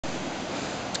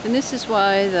And this is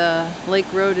why the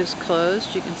Lake Road is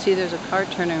closed. You can see there's a car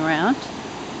turning around.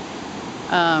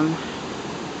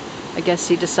 I guess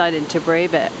he decided to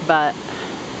brave it, but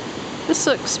this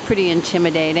looks pretty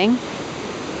intimidating.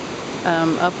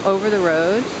 Up over the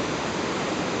road.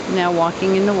 Now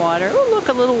walking in the water. Oh, look,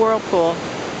 a little whirlpool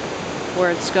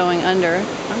where it's going under.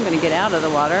 I'm going to get out of the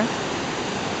water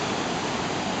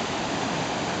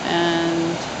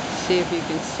and see if you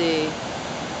can see.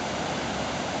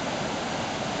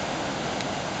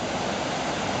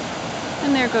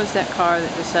 And there goes that car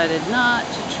that decided not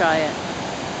to try it.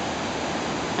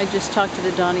 I just talked to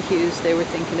the Donahues. They were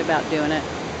thinking about doing it.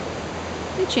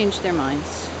 They changed their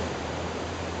minds.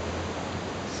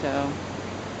 So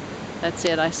that's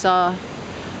it. I saw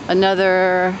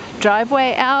another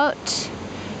driveway out,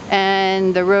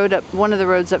 and the road up, one of the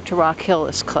roads up to Rock Hill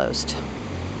is closed.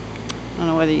 I don't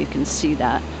know whether you can see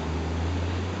that.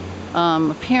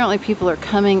 Apparently people are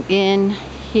coming in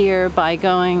here by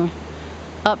going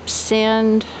up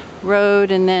Sand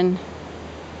Road and then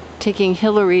taking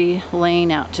Hillary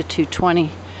Lane out to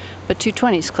 220. But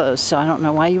 220 is closed, so I don't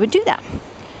know why you would do that.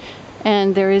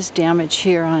 And there is damage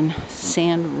here on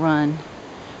Sand Run.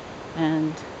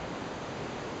 And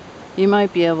you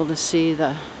might be able to see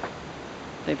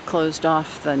they've closed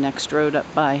off the next road up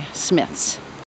by Smith's.